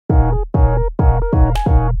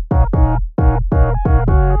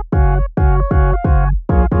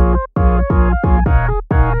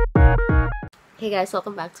Hey guys,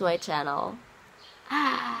 welcome back to my channel.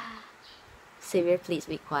 Xavier, please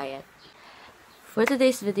be quiet. For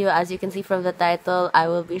today's video, as you can see from the title, I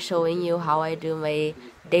will be showing you how I do my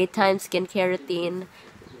daytime skincare routine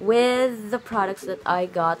with the products that I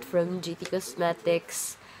got from GT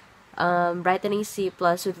Cosmetics Brightening C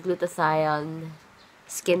Plus with Glutathione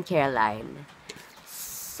skincare line.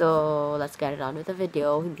 So, let's get it on with the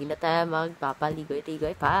video. Hindi na tayo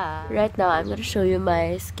magpapaligoy-ligoy pa. Right now, I'm gonna show you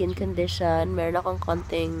my skin condition. Meron akong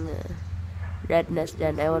konting redness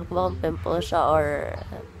dyan. Ewan ko ba kung pimple siya or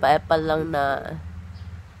paepal lang na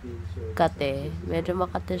kate. Medyo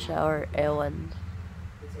makate siya or ewan.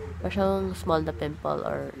 Pa siyang small na pimple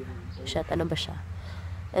or shit, ano ba siya?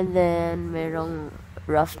 And then, merong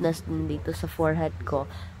roughness din dito sa forehead ko.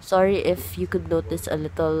 Sorry if you could notice a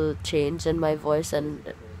little change in my voice and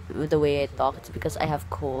with the way I talk. It's because I have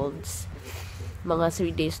colds. Mga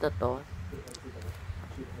 3 days na to.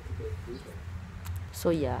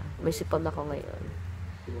 So yeah, may sipon ako ngayon.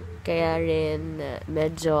 Kaya rin,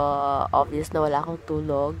 medyo obvious na wala akong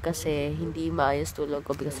tulog kasi hindi maayos tulog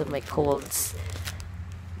ko because of my colds.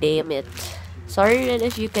 Damn it. Sorry rin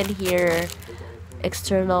if you can hear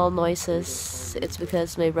external noises. It's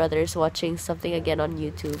because my brother is watching something again on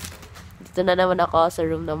YouTube. Dito na naman ako sa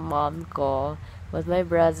room ng mom ko with my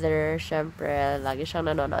brother. Syempre, lagi siyang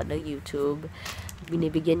nanonood ng YouTube.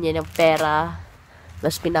 Binibigyan niya ng pera.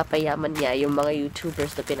 Mas pinapayaman niya yung mga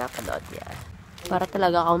YouTubers na pinapanood niya. Para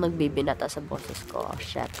talaga akong nagbibinata sa boses ko. Oh,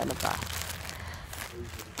 shit, ano ba?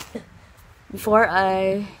 Before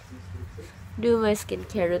I do my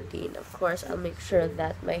skincare routine, of course, I'll make sure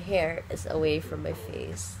that my hair is away from my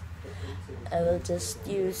face. I will just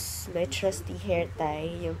use my trusty hair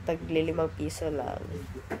tie, yung tag-5 piso lang.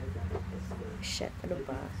 Shit, ano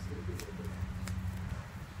ba?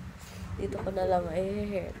 Dito ko na lang ay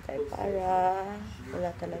hair tie para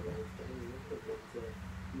wala talaga.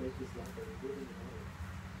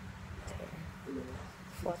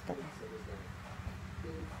 Photo.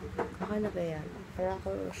 Okay na ba yan? Para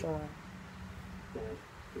ako sure.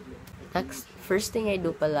 Next, first thing I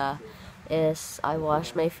do pala is I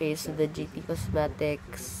wash my face with the GT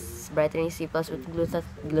Cosmetics Brightening C Plus with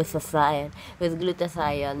glutathione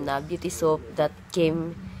na beauty soap that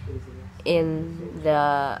came in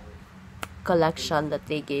the collection that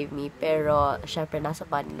they gave me. Pero, syempre, nasa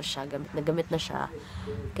body na siya. Gamit na siya.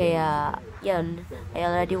 Kaya, yan. I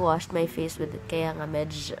already washed my face with it. Kaya nga,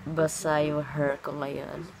 medyo basa yung hair ko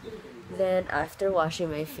ngayon. Then, after washing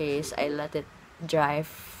my face, I let it dry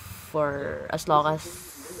for as long as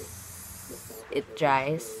it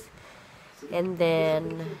dries. And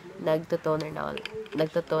then, nagtotoner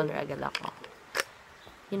agad ako.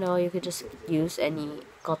 You know, you could just use any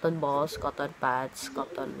cotton balls, cotton pads,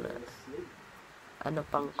 cotton, ano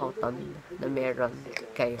pang cotton na meron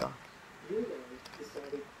kayo.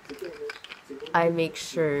 I make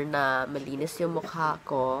sure na malinis yung mukha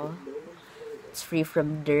ko. It's free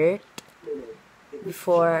from dirt.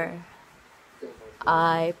 Before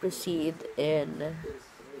I proceed in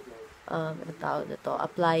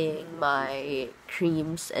applying my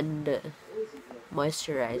creams and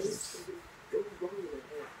moisturizers.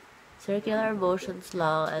 Circular motions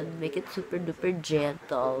lang and make it super duper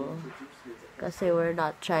gentle. Kasi we're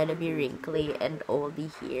not trying to be wrinkly and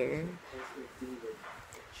oldie here.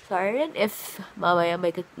 Sorry rin if mamaya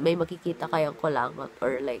may makikita kayong kulangot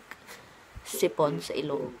or like sipon sa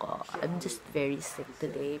ilong ko. I'm just very sick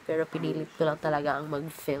today. Pero pinilit ko lang talaga ang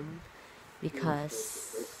mag-film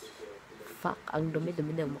because fuck, ang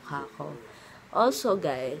dumi-dumi ng mukha ko. Also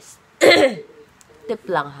guys, tip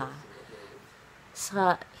lang ha.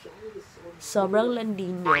 Sa sobrang landi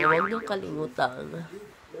nyo, huwag nyo kalimutang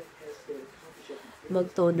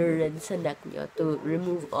mag-toner rin sa neck nyo to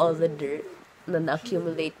remove all the dirt na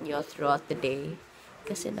na-accumulate nyo throughout the day.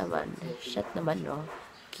 Kasi naman, shit naman no.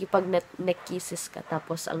 Kapag neck kisses ka,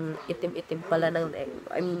 tapos ang itim-itim pala ng neck.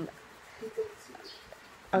 I mean,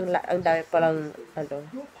 ang dami palang,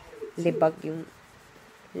 libag yung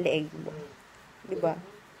leeg mo. Diba?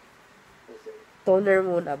 Toner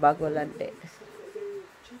muna bago landi.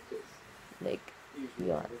 Like,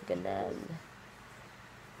 yun, ganun.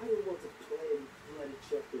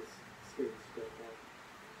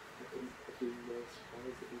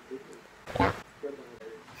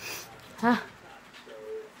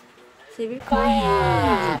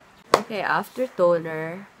 Okay, after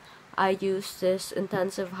toner, I use this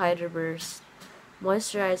Intensive Hydro Burst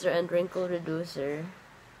Moisturizer and Wrinkle Reducer.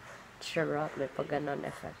 Charot, may pag ganon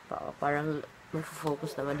effect pa. O, parang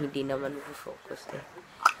mag-focus naman, hindi naman mag-focus eh.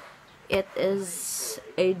 It is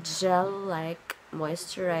a gel-like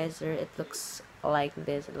moisturizer. It looks like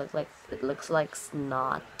this. It looks like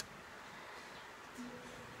snot.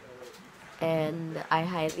 And I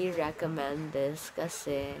highly recommend this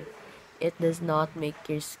kasi it does not make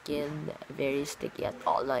your skin very sticky at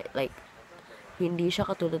all. Like hindi siya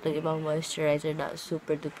katulad ng ibang moisturizer na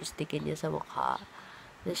super duper sticky niya sa mukha.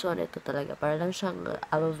 This one, ito talaga. Para lang siyang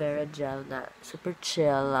aloe vera gel na super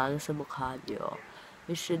chill lang sa mukha niyo.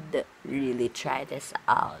 You should really try this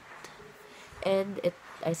out. And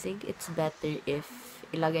I think it's better if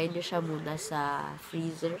ilagay niyo siya muna sa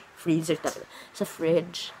freezer talaga, sa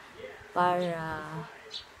fridge, para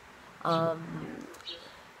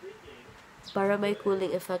para may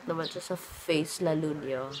cooling effect naman siya sa face lalo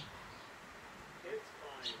niyo.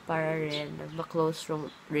 Para rin ma-close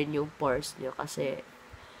rin yung pores niyo kasi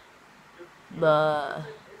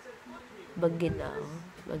maginaw.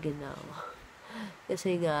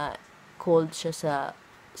 Kasi nga cold siya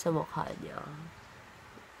sa mukha niya.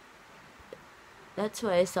 That's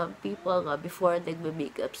why some people nga before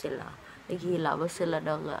nagme-makeup sila, naghihilamos sila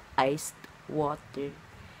ng iced water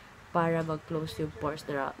para mag-close yung pores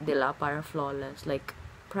nila para flawless. Like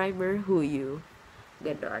primer huyu.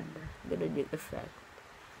 Ganon yung effect.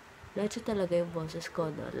 Lahat siya talaga yung boses ko,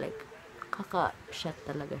 no? Like kaka-shot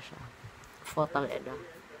talaga siya. Fotang ena.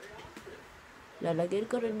 Lalagyan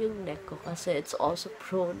ko rin yung neck ko kasi it's also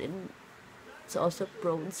prone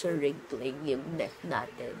sa wrinkling yung neck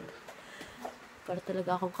natin. Para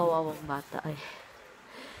talaga akong kawawang bata ay.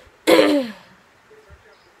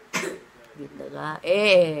 Yun na nga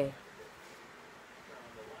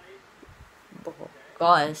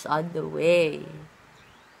Bukas on the way.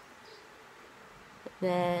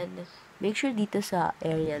 Then make sure dito sa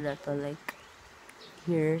area na to, like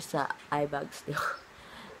here sa eye bags niyo.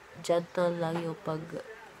 Gentle lang yung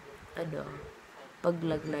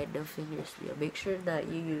paglaglide ng fingers niyo. Make sure that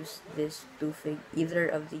you use either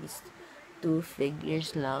of these two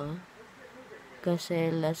fingers lang. Kasi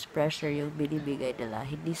less pressure yung binibigay nila.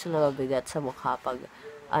 Hindi sila mabigat sa mukha pag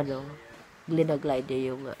glinaglide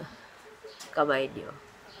niyo yung kamay niyo.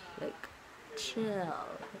 Like, chill.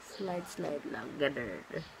 Slide lang. Ganun.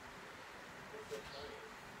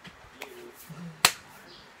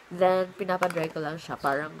 Then, pinapadry ko lang siya.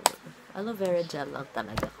 Parang aloe vera gel lang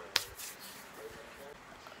talaga.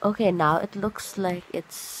 Okay, now it looks like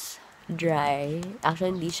it's dry.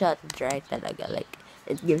 Actually, hindi siya dry talaga. Like,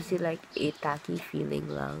 it gives you like a tacky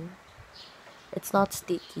feeling lang. It's not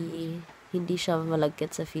sticky. Hindi siya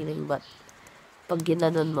malagkit sa feeling, but pag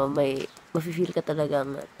ginanon mo, mafe-feel ka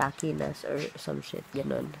talagang tackiness or some shit.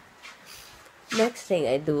 Ganon. Next thing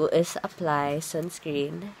I do is apply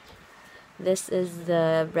sunscreen. This is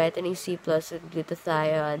the Brightening C Plus with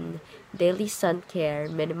Glutathione Daily Sun Care.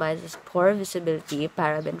 Minimizes pore visibility,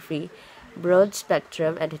 paraben-free, broad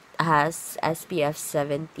spectrum, and it has SPF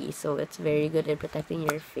 70. So it's very good in protecting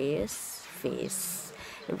your face,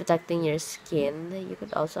 and protecting your skin. You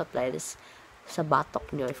could also apply this sa batok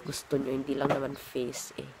nyo if gusto nyo, hindi lang naman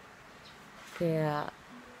face Kaya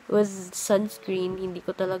with sunscreen, hindi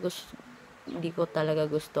ko talaga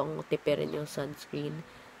gustong tipirin yung sunscreen.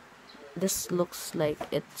 This looks like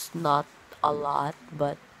it's not a lot,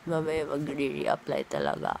 but mamaya mag-re-apply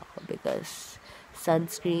talaga ako because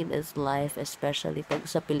sunscreen is life, especially pag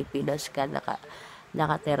sa Pilipinas ka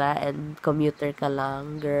nakatira and commuter ka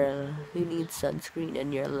lang, girl. You need sunscreen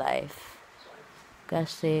in your life.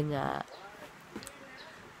 Kasi nga,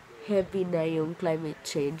 heavy na yung climate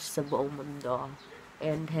change sa buong mundo.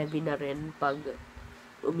 And heavy na rin pag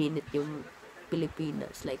uminit yung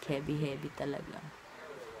Pilipinas. Like, heavy talaga.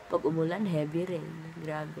 Pag umulan, heavy rin.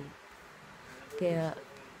 Grabe. Kaya,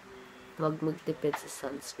 wag magtipid sa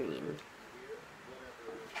sunscreen.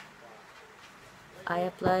 I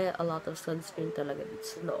apply a lot of sunscreen talaga dito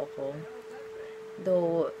sa noo ko.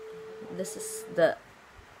 Though, this is the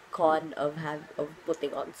con of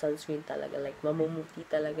putting on sunscreen talaga. Like, mamumuti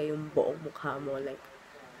talaga yung buong mukha mo. Like,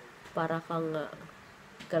 para kang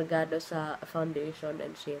kargado sa foundation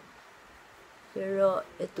and shit. Pero,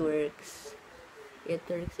 it works. It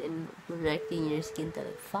works in protecting your skin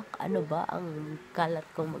talaga. Fuck, ano ba ang kalat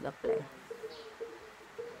kong mag-apply?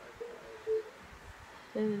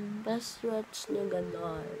 Best watch nyo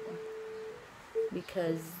ganon.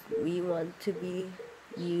 Because we want to be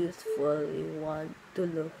youthful. We want to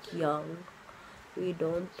look young. We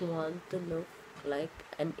don't want to look like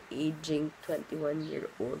an aging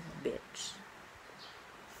 21-year-old bitch.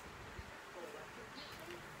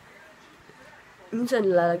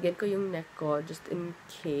 Minsan, lalagyan ko yung neck ko just in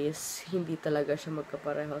case hindi talaga siya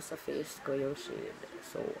magkapareho sa face ko yung shade.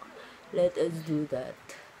 So, let us do that.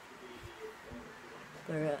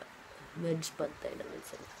 Para medyo pantay naman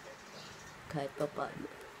sila. Kahit pa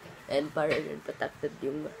paano. And para rin protected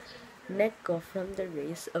yung neck ko from the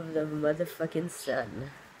rays of the motherfucking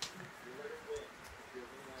sun.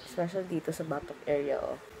 Especially dito sa batok area,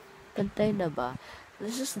 oh. Pantay na ba?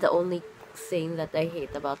 This is the only thing that I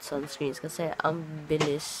hate about sunscreens kasi ang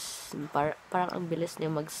bilis, parang ang bilis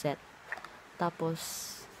niya mag-set. Tapos,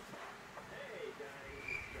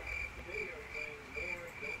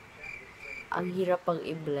 ang hirap pang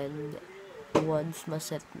i-blend once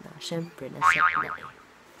ma-set na. Syempre, na-set na eh.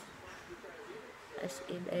 As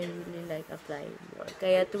in, I really like applying more.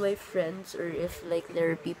 Kaya to my friends, or if like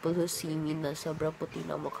there are people who see me na sobrang puti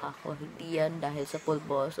na mukha ko, hindi yan dahil sa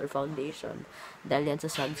pulbos or foundation. Dahil yan sa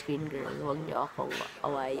sunscreen, girl. Huwag niyo akong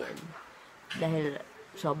awayin. Dahil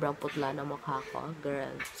sobrang putla na mukha ko,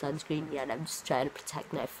 girl. Sunscreen yan. I'm just trying to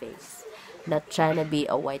protect my face. Not trying to be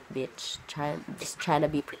a white bitch. Just trying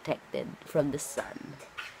to be protected from the sun.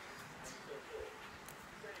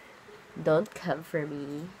 Don't come for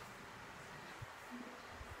me.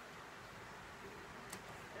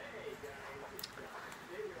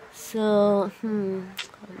 So,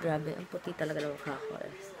 grabe, ang puti talaga ng mukha ko.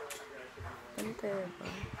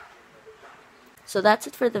 So that's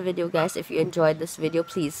it for the video, guys. If you enjoyed this video,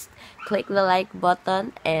 please click the like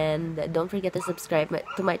button and don't forget to subscribe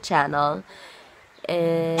to my channel.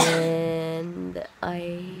 And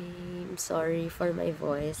I'm sorry for my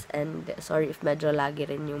voice and sorry if medyo lagi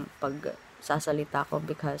rin yung pagsasalita ko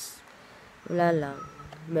because wala lang,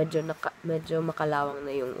 medyo makalawang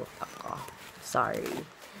na yung utak ko. Sorry.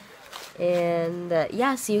 And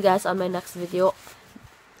yeah, see you guys on my next video.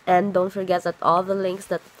 And don't forget that all the links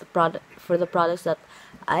that the products that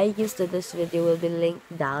I used in this video will be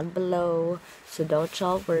linked down below. So don't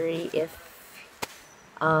y'all worry if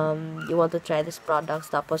you want to try these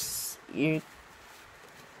products tapos you're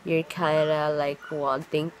kinda like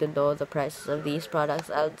wanting to know the prices of these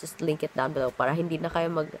products. I'll just link it down below para hindi na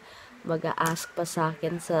kayo mag-ask pa sa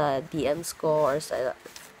akin sa DMs ko or sa,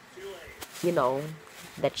 you know,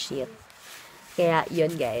 that shit. Kaya,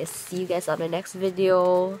 yun guys. See you guys on my next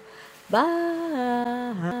video.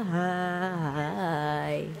 Bye!